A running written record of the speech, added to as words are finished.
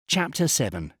Chapter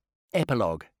 7.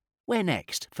 Epilogue. Where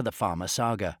next for the Pharma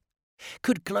Saga?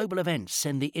 Could global events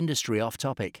send the industry off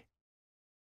topic?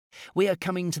 We are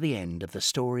coming to the end of the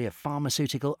story of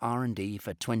pharmaceutical R&D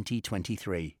for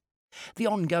 2023. The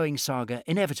ongoing saga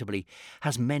inevitably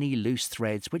has many loose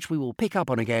threads which we will pick up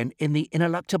on again in the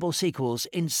ineluctable sequels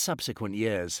in subsequent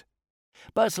years.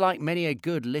 But like many a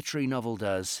good literary novel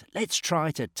does, let's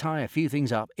try to tie a few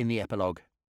things up in the epilogue.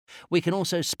 We can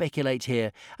also speculate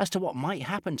here as to what might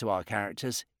happen to our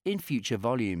characters in future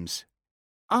volumes.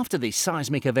 After the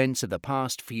seismic events of the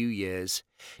past few years,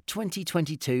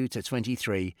 2022 to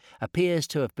 23 appears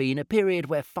to have been a period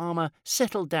where pharma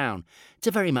settled down to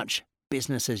very much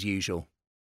business as usual.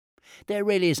 There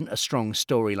really isn't a strong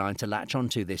storyline to latch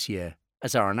onto this year,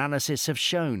 as our analysis have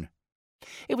shown.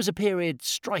 It was a period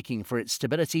striking for its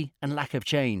stability and lack of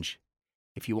change.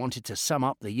 If you wanted to sum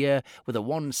up the year with a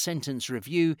one-sentence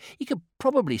review, you could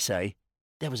probably say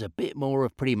there was a bit more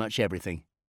of pretty much everything,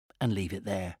 and leave it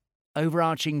there.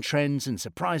 Overarching trends and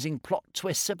surprising plot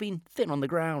twists have been thin on the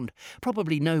ground,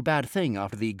 probably no bad thing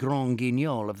after the grand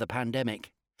guignol of the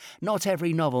pandemic. Not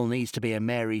every novel needs to be a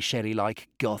Mary Shelley-like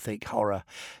gothic horror.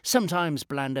 Sometimes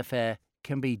bland fare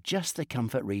can be just the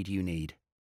comfort read you need.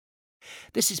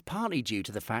 This is partly due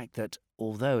to the fact that,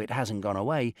 although it hasn't gone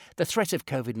away, the threat of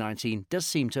COVID-19 does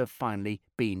seem to have finally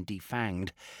been defanged,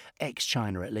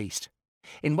 ex-China at least.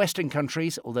 In Western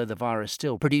countries, although the virus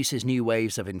still produces new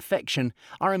waves of infection,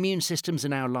 our immune systems are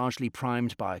now largely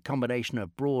primed by a combination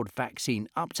of broad vaccine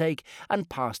uptake and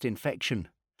past infection.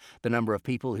 The number of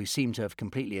people who seem to have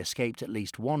completely escaped at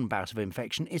least one bout of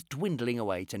infection is dwindling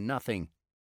away to nothing.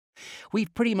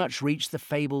 We've pretty much reached the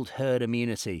fabled herd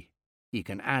immunity. You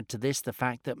can add to this the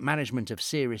fact that management of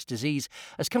serious disease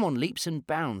has come on leaps and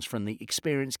bounds from the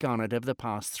experience garnered over the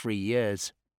past 3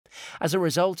 years. As a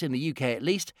result, in the UK at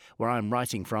least, where I'm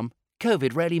writing from,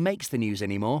 COVID rarely makes the news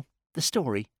anymore. The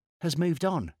story has moved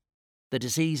on. The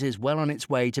disease is well on its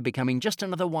way to becoming just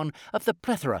another one of the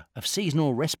plethora of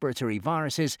seasonal respiratory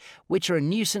viruses which are a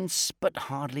nuisance but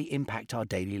hardly impact our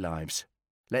daily lives.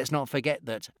 Let's not forget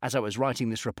that, as I was writing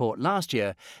this report last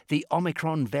year, the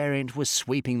Omicron variant was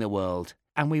sweeping the world,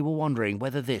 and we were wondering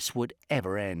whether this would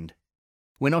ever end.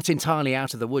 We're not entirely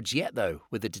out of the woods yet, though,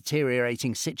 with the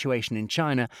deteriorating situation in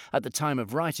China at the time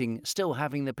of writing still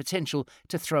having the potential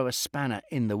to throw a spanner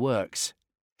in the works.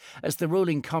 As the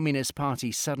ruling Communist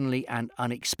Party suddenly and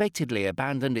unexpectedly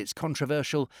abandoned its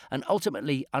controversial and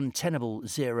ultimately untenable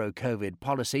zero-COVID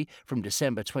policy from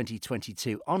December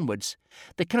 2022 onwards,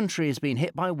 the country has been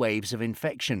hit by waves of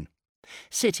infection.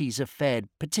 Cities have fared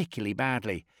particularly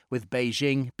badly, with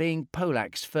Beijing being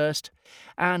Polak's first,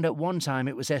 and at one time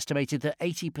it was estimated that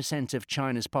 80% of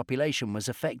China's population was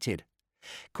affected,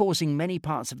 causing many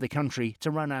parts of the country to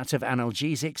run out of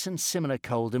analgesics and similar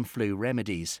cold and flu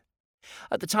remedies.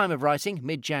 At the time of writing,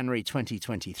 mid-January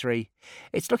 2023,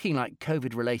 it's looking like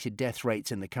COVID-related death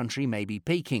rates in the country may be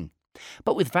peaking.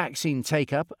 But with vaccine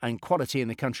take-up and quality in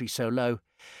the country so low,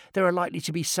 there are likely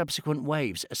to be subsequent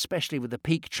waves, especially with the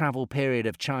peak travel period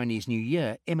of Chinese New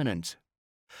Year imminent.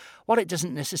 While it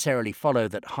doesn't necessarily follow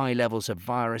that high levels of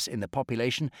virus in the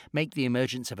population make the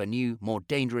emergence of a new, more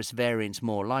dangerous variant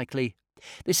more likely,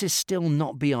 this is still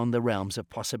not beyond the realms of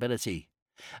possibility.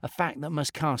 A fact that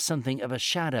must cast something of a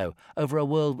shadow over a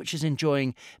world which is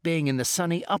enjoying being in the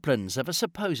sunny uplands of a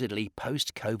supposedly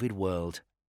post-COVID world.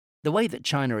 The way that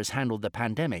China has handled the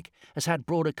pandemic has had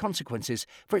broader consequences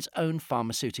for its own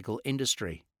pharmaceutical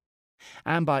industry,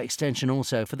 and by extension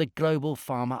also for the global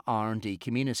pharma R&D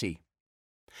community.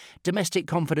 Domestic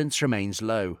confidence remains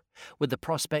low, with the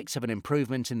prospects of an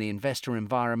improvement in the investor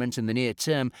environment in the near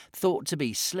term thought to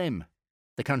be slim.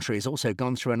 The country has also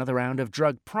gone through another round of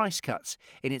drug price cuts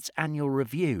in its annual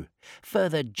review,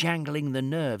 further jangling the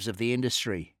nerves of the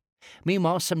industry.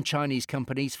 Meanwhile, some Chinese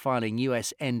companies filing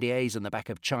US NDAs on the back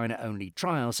of China-only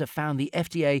trials have found the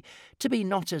FDA to be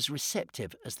not as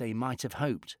receptive as they might have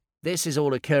hoped. This is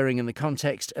all occurring in the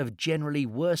context of generally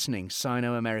worsening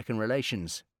Sino-American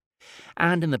relations.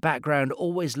 And in the background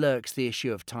always lurks the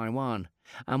issue of Taiwan,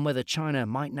 and whether China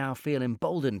might now feel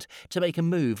emboldened to make a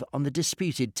move on the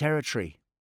disputed territory.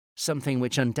 Something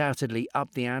which undoubtedly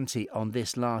upped the ante on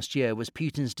this last year was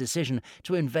Putin's decision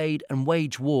to invade and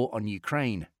wage war on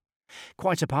Ukraine.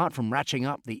 Quite apart from ratcheting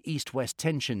up the East-West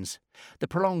tensions, the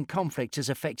prolonged conflict has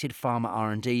affected pharma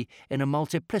R&D in a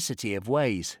multiplicity of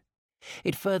ways.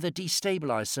 It further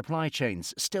destabilised supply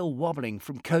chains still wobbling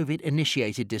from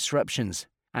COVID-initiated disruptions,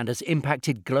 and has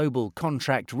impacted global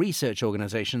contract research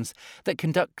organisations that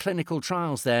conduct clinical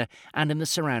trials there and in the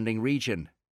surrounding region.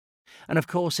 And of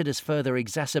course, it has further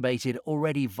exacerbated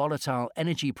already volatile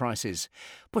energy prices,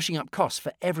 pushing up costs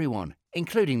for everyone,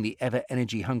 including the ever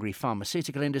energy-hungry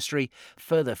pharmaceutical industry,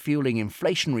 further fueling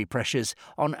inflationary pressures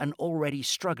on an already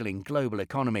struggling global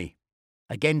economy.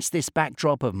 Against this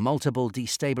backdrop of multiple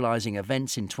destabilising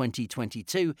events in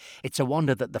 2022, it's a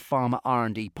wonder that the Pharma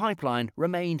R&D pipeline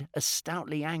remained as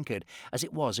stoutly anchored as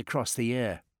it was across the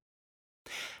year.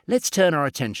 Let's turn our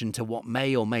attention to what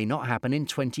may or may not happen in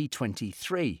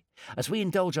 2023, as we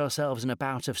indulge ourselves in a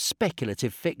bout of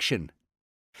speculative fiction.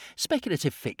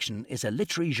 Speculative fiction is a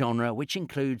literary genre which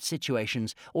includes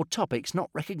situations or topics not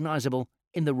recognisable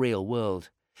in the real world,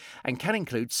 and can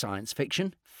include science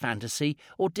fiction, fantasy,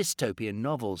 or dystopian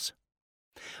novels.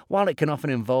 While it can often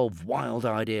involve wild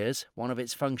ideas, one of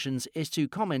its functions is to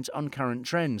comment on current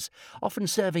trends, often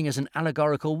serving as an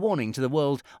allegorical warning to the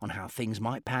world on how things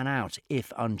might pan out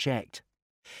if unchecked.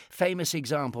 Famous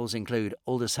examples include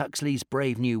Aldous Huxley's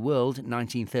Brave New World,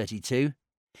 1932,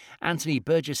 Anthony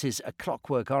Burgess's A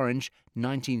Clockwork Orange,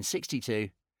 1962,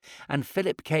 and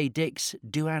Philip K. Dick's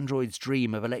Do Androids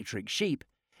Dream of Electric Sheep,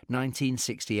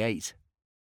 1968.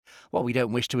 While we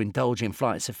don't wish to indulge in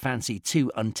flights of fancy too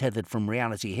untethered from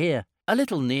reality here, a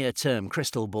little near-term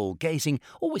crystal ball gazing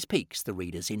always piques the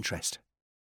reader's interest.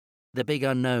 The big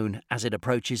unknown, as it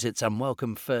approaches its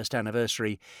unwelcome first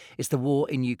anniversary, is the war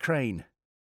in Ukraine.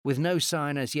 With no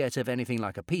sign as yet of anything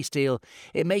like a peace deal,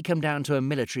 it may come down to a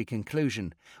military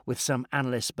conclusion, with some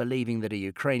analysts believing that a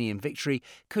Ukrainian victory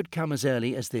could come as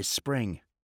early as this spring.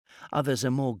 Others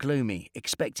are more gloomy,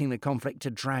 expecting the conflict to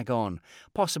drag on,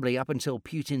 possibly up until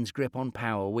Putin's grip on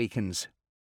power weakens.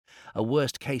 A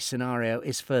worst-case scenario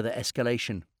is further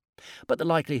escalation, but the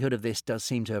likelihood of this does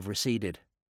seem to have receded.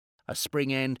 A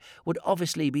spring end would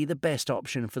obviously be the best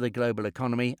option for the global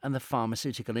economy and the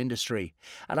pharmaceutical industry,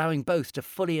 allowing both to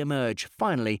fully emerge,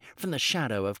 finally, from the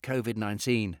shadow of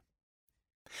COVID-19.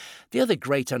 The other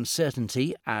great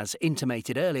uncertainty, as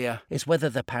intimated earlier, is whether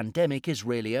the pandemic is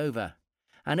really over,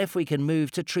 and if we can move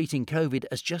to treating COVID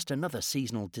as just another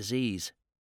seasonal disease.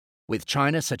 With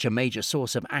China such a major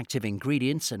source of active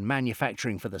ingredients and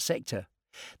manufacturing for the sector,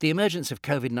 the emergence of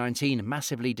COVID-19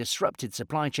 massively disrupted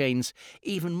supply chains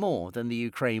even more than the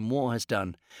Ukraine war has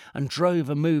done, and drove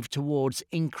a move towards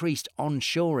increased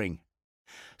onshoring.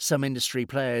 Some industry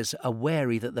players are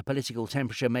wary that the political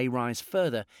temperature may rise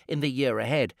further in the year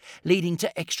ahead, leading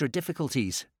to extra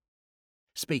difficulties.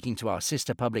 Speaking to our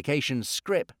sister publication,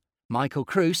 Scrip, Michael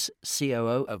Kruse,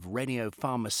 COO of Renio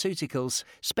Pharmaceuticals,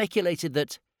 speculated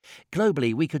that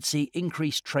globally we could see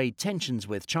increased trade tensions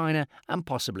with China and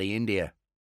possibly India.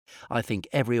 I think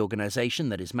every organisation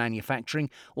that is manufacturing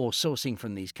or sourcing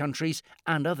from these countries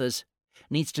and others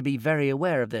needs to be very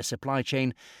aware of their supply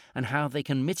chain and how they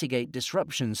can mitigate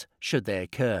disruptions should they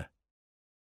occur.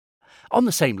 On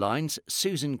the same lines,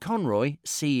 Susan Conroy,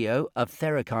 CEO of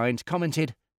Therakind,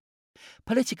 commented,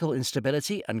 "Political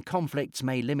instability and conflicts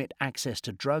may limit access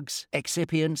to drugs,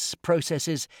 excipients,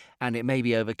 processes, and it may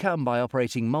be overcome by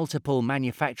operating multiple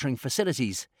manufacturing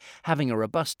facilities, having a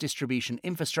robust distribution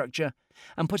infrastructure,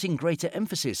 and putting greater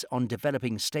emphasis on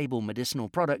developing stable medicinal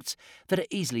products that are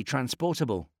easily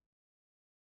transportable."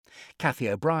 Kathy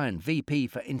O'Brien, VP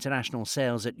for International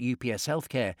Sales at UPS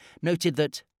Healthcare, noted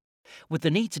that, with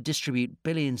the need to distribute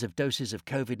billions of doses of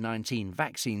COVID-19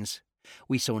 vaccines,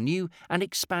 we saw new and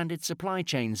expanded supply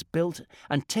chains built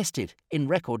and tested in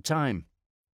record time,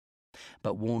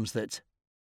 but warns that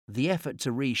the effort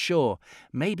to reshore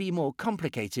may be more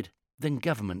complicated than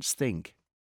governments think.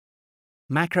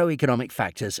 Macroeconomic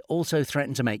factors also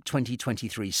threaten to make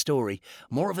 2023's story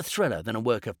more of a thriller than a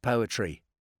work of poetry.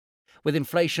 With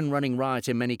inflation running riot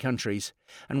in many countries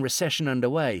and recession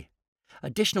underway,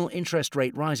 additional interest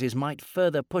rate rises might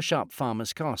further push up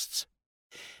farmers' costs.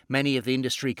 Many of the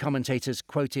industry commentators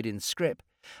quoted in Scrip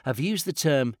have used the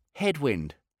term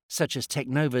headwind, such as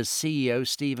Technova's CEO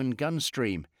Stephen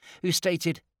Gunstream, who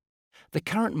stated, "The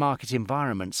current market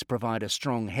environments provide a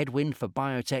strong headwind for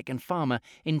biotech and pharma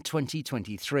in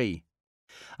 2023.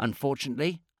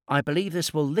 Unfortunately, I believe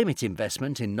this will limit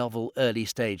investment in novel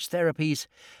early-stage therapies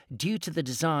due to the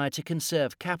desire to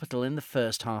conserve capital in the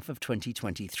first half of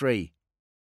 2023.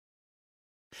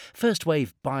 First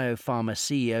Wave Biopharma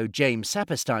CEO James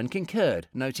Saperstein concurred,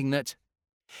 noting that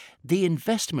the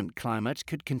investment climate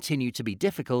could continue to be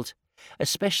difficult,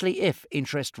 especially if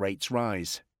interest rates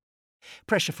rise.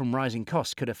 Pressure from rising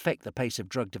costs could affect the pace of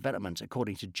drug development,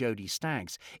 according to Jody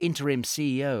Staggs, interim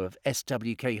CEO of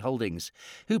SWK Holdings,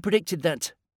 who predicted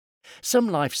that some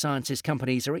life sciences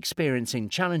companies are experiencing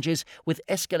challenges with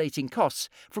escalating costs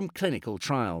from clinical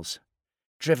trials,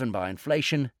 driven by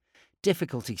inflation,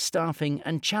 difficulty staffing,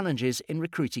 and challenges in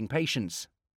recruiting patients.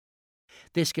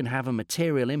 This can have a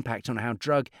material impact on how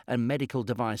drug and medical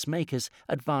device makers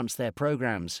advance their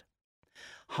programs.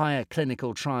 Higher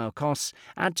clinical trial costs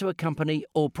add to a company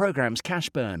or program's cash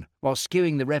burn, while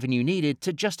skewing the revenue needed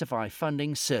to justify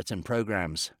funding certain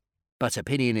programs. But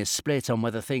opinion is split on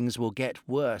whether things will get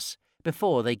worse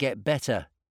before they get better.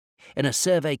 In a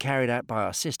survey carried out by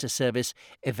our sister service,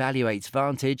 Evaluate's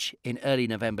Vantage, in early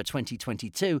November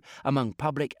 2022, among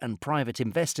public and private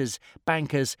investors,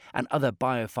 bankers, and other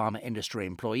biopharma industry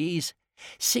employees,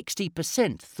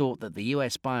 60% thought that the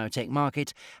US biotech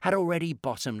market had already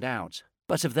bottomed out.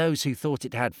 But of those who thought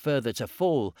it had further to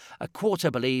fall, a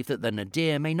quarter believe that the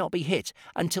nadir may not be hit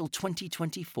until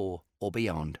 2024 or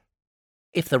beyond.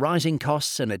 If the rising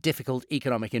costs and a difficult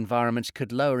economic environment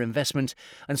could lower investment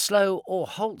and slow or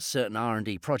halt certain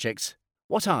R&D projects,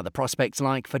 what are the prospects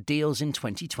like for deals in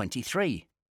 2023?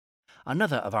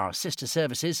 Another of our sister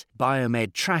services,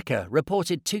 Biomed Tracker,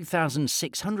 reported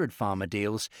 2,600 pharma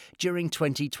deals during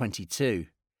 2022,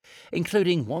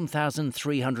 including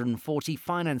 1,340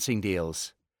 financing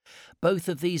deals. Both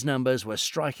of these numbers were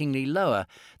strikingly lower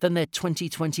than their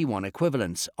 2021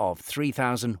 equivalents of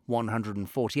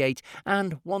 3,148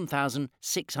 and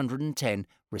 1,610,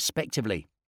 respectively.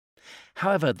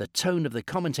 However, the tone of the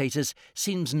commentators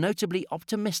seems notably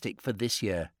optimistic for this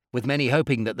year, with many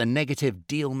hoping that the negative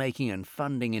deal-making and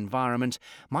funding environment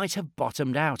might have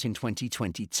bottomed out in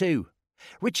 2022.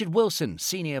 Richard Wilson,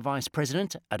 Senior Vice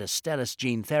President at Astellas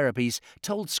Gene Therapies,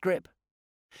 told Scrip,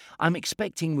 "I'm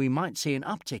expecting we might see an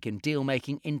uptick in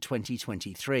deal-making in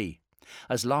 2023,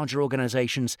 as larger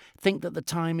organisations think that the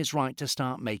time is right to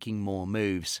start making more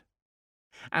moves."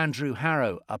 Andrew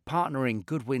Harrow, a partner in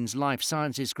Goodwin's Life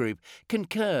Sciences Group,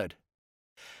 concurred.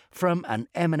 "From an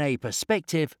M&A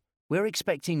perspective, we're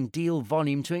expecting deal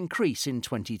volume to increase in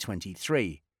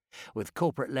 2023, with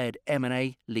corporate-led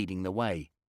M&A leading the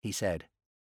way," he said.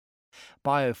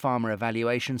 Biopharma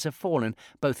evaluations have fallen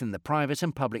both in the private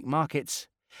and public markets,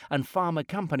 and pharma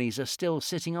companies are still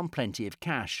sitting on plenty of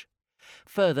cash.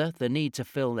 Further, the need to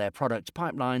fill their product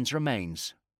pipelines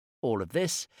remains. All of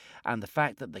this, and the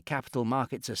fact that the capital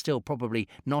markets are still probably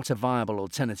not a viable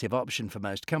alternative option for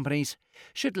most companies,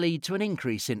 should lead to an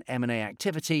increase in M&A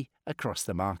activity across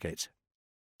the market.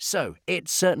 So,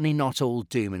 it's certainly not all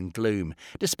doom and gloom,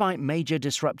 despite major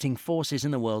disrupting forces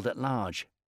in the world at large.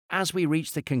 As we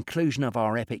reach the conclusion of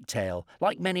our epic tale,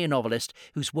 like many a novelist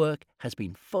whose work has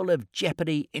been full of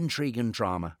jeopardy, intrigue and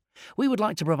drama, we would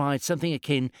like to provide something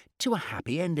akin to a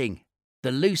happy ending.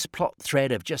 The loose plot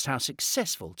thread of just how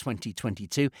successful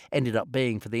 2022 ended up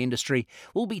being for the industry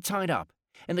will be tied up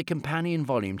in the companion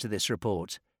volume to this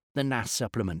report, the NAS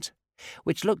Supplement,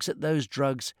 which looks at those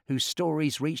drugs whose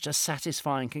stories reached a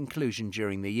satisfying conclusion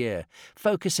during the year,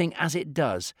 focusing as it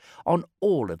does on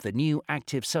all of the new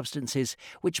active substances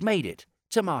which made it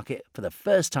to market for the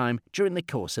first time during the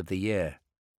course of the year.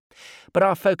 But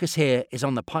our focus here is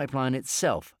on the pipeline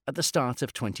itself at the start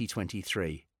of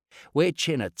 2023, which,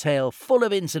 in a tale full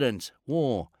of incident,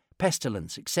 war,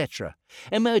 pestilence, etc.,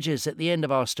 emerges at the end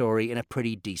of our story in a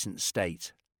pretty decent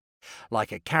state.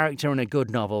 Like a character in a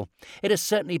good novel, it has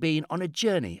certainly been on a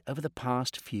journey over the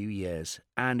past few years,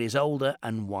 and is older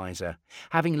and wiser,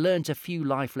 having learnt a few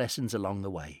life lessons along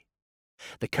the way.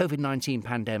 The COVID-19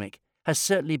 pandemic has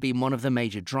certainly been one of the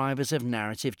major drivers of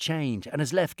narrative change and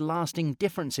has left lasting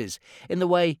differences in the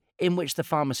way in which the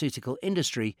pharmaceutical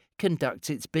industry conducts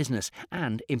its business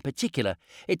and, in particular,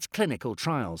 its clinical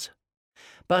trials.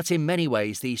 But in many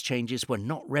ways these changes were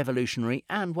not revolutionary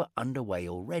and were underway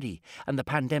already, and the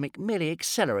pandemic merely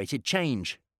accelerated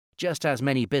change. Just as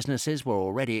many businesses were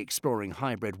already exploring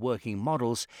hybrid working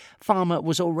models, pharma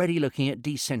was already looking at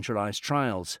decentralised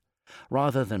trials.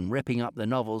 Rather than ripping up the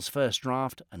novel's first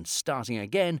draft and starting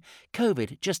again,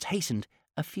 COVID just hastened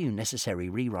a few necessary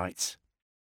rewrites.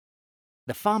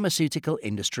 The pharmaceutical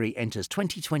industry enters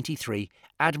 2023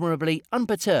 admirably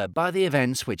unperturbed by the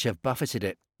events which have buffeted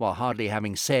it. While hardly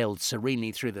having sailed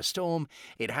serenely through the storm,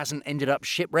 it hasn't ended up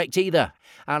shipwrecked either,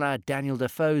 a la Daniel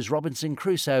Defoe's Robinson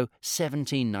Crusoe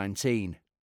 1719.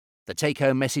 The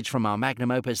take-home message from our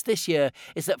magnum opus this year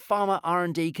is that Pharma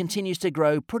R&D continues to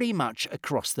grow pretty much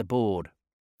across the board.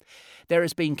 There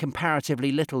has been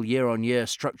comparatively little year-on-year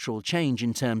structural change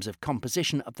in terms of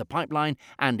composition of the pipeline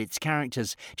and its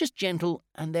characters, just gentle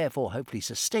and therefore hopefully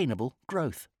sustainable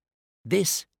growth.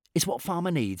 This is what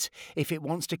pharma needs if it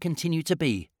wants to continue to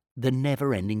be the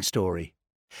never-ending story.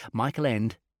 Michael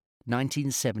End,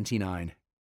 1979.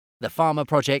 The Pharma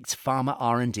Project's Pharma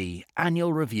R&D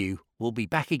annual review will be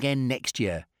back again next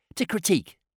year to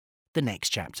critique the next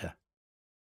chapter.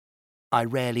 I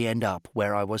rarely end up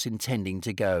where I was intending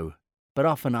to go, but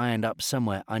often I end up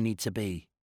somewhere I need to be.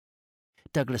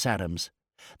 Douglas Adams,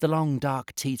 The Long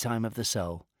Dark Tea Time of the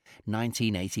Soul,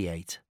 1988.